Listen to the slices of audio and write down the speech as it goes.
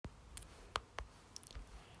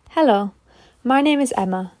Hello, my name is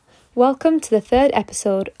Emma. Welcome to the third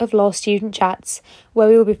episode of Law Student Chats, where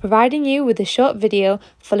we will be providing you with a short video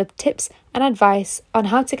full of tips and advice on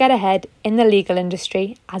how to get ahead in the legal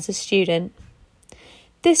industry as a student.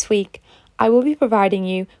 This week, I will be providing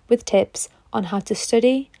you with tips on how to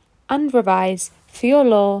study and revise for your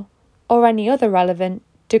law or any other relevant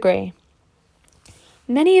degree.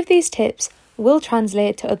 Many of these tips will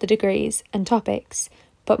translate to other degrees and topics,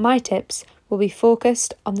 but my tips will be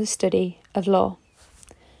focused on the study of law.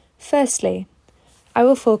 Firstly, I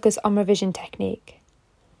will focus on revision technique.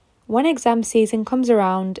 When exam season comes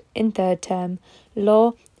around in third term,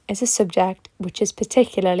 law is a subject which is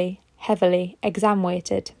particularly heavily exam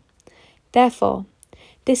weighted. Therefore,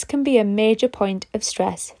 this can be a major point of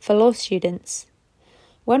stress for law students.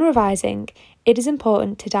 When revising, it is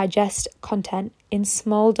important to digest content in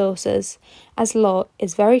small doses, as law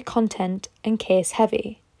is very content and case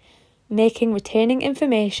heavy, making retaining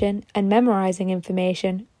information and memorising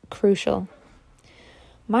information crucial.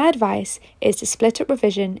 My advice is to split up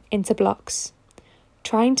revision into blocks.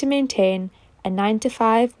 Trying to maintain a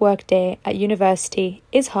 9-to-5 workday at university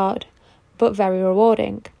is hard, but very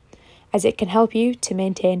rewarding, as it can help you to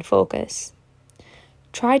maintain focus.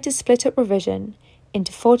 Try to split up revision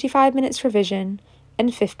into 45 minutes revision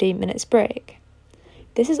and 15 minutes break.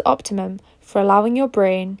 This is optimum for allowing your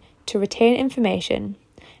brain to retain information,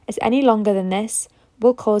 as any longer than this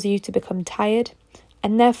will cause you to become tired,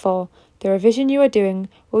 and therefore the revision you are doing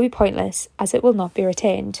will be pointless as it will not be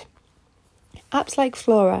retained. Apps like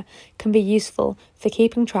Flora can be useful for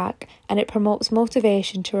keeping track, and it promotes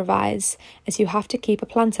motivation to revise, as you have to keep a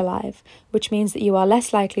plant alive, which means that you are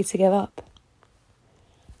less likely to give up.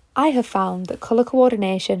 I have found that colour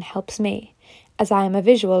coordination helps me, as I am a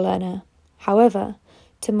visual learner. However,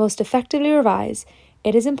 to most effectively revise,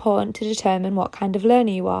 it is important to determine what kind of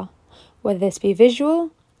learner you are, whether this be visual,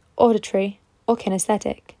 auditory, or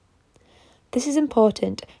kinesthetic. This is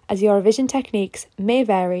important as your revision techniques may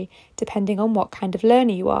vary depending on what kind of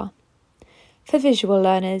learner you are. For visual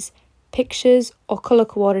learners, pictures or colour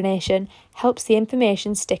coordination helps the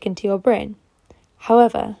information stick into your brain.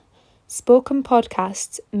 However, spoken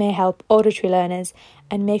podcasts may help auditory learners,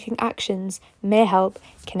 and making actions may help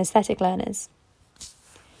kinesthetic learners.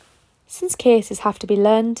 Since cases have to be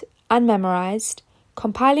learned and memorised,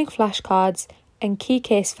 compiling flashcards and key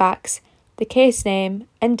case facts, the case name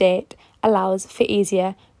and date allows for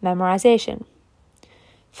easier memorisation.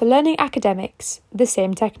 For learning academics, the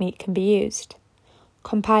same technique can be used.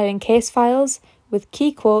 Compiling case files with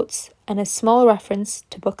key quotes and a small reference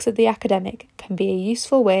to books of the academic can be a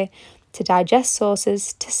useful way to digest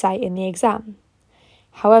sources to cite in the exam.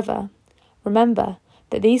 However, remember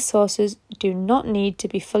that these sources do not need to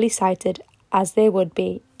be fully cited as they would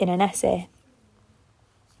be in an essay.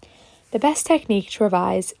 The best technique to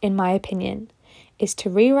revise, in my opinion, is to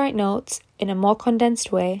rewrite notes in a more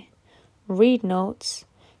condensed way, read notes,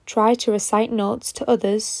 try to recite notes to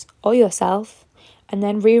others or yourself, and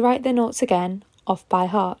then rewrite the notes again off by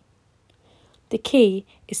heart. The key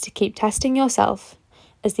is to keep testing yourself,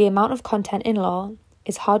 as the amount of content in law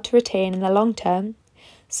is hard to retain in the long term,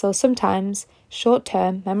 so sometimes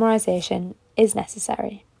short-term memorisation is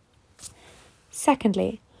necessary.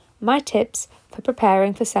 Secondly, my tips for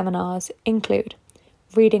preparing for seminars include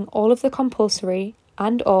reading all of the compulsory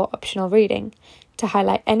and/or optional reading to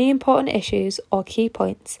highlight any important issues or key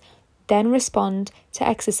points, then respond to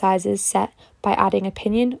exercises set by adding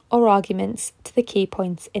opinion or arguments to the key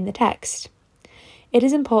points in the text. It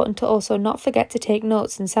is important to also not forget to take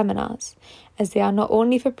notes in seminars, as they are not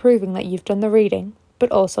only for proving that you've done the reading,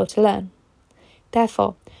 but also to learn.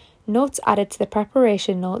 Therefore, notes added to the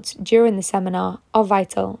preparation notes during the seminar are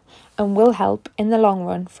vital and will help in the long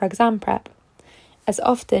run for exam prep, as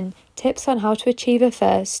often tips on how to achieve a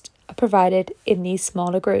first are provided in these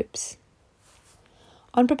smaller groups.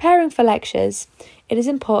 On preparing for lectures, it is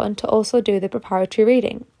important to also do the preparatory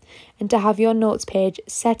reading and to have your notes page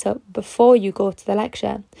set up before you go to the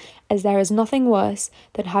lecture, as there is nothing worse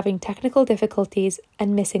than having technical difficulties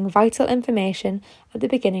and missing vital information at the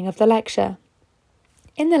beginning of the lecture.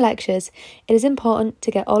 In the lectures, it is important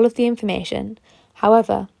to get all of the information.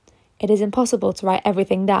 However, it is impossible to write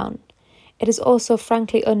everything down. It is also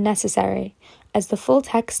frankly unnecessary, as the full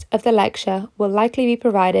text of the lecture will likely be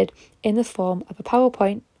provided in the form of a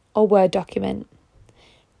PowerPoint or Word document.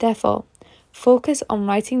 Therefore, focus on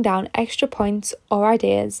writing down extra points or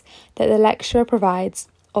ideas that the lecturer provides,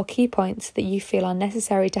 or key points that you feel are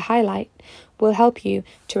necessary to highlight will help you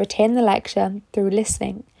to retain the lecture through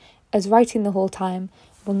listening, as writing the whole time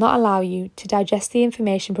will not allow you to digest the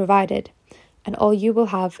information provided, and all you will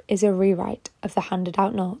have is a rewrite of the handed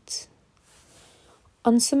out notes.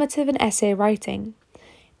 On summative and essay writing,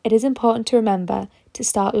 it is important to remember to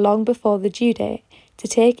start long before the due date to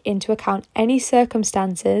take into account any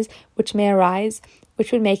circumstances which may arise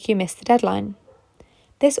which would make you miss the deadline.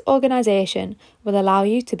 This organisation will allow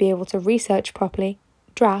you to be able to research properly,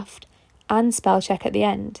 draft, and spell check at the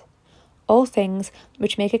end, all things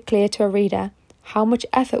which make it clear to a reader how much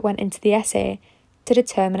effort went into the essay to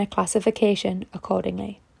determine a classification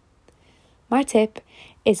accordingly. My tip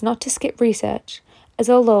is not to skip research, as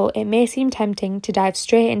although it may seem tempting to dive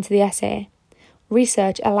straight into the essay,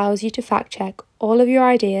 research allows you to fact-check all of your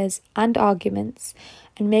ideas and arguments,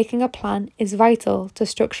 and making a plan is vital to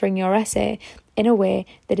structuring your essay in a way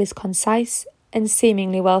that is concise and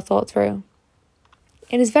seemingly well thought through.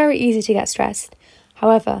 It is very easy to get stressed.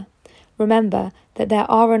 However, remember that there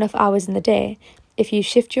are enough hours in the day if you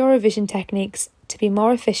shift your revision techniques to be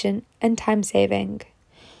more efficient and time-saving.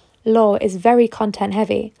 Law is very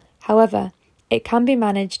content-heavy. However, it can be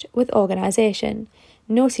managed with organisation,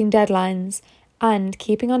 noting deadlines, and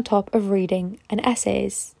keeping on top of reading and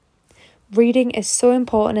essays. Reading is so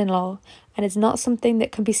important in law and is not something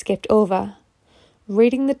that can be skipped over.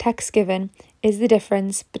 Reading the text given is the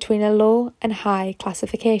difference between a low and high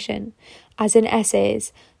classification, as in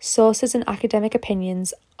essays, sources and academic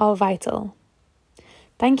opinions are vital.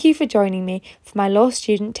 Thank you for joining me for my law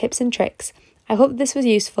student tips and tricks. I hope this was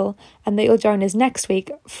useful and that you'll join us next week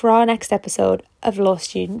for our next episode of Law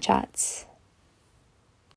Student Chats.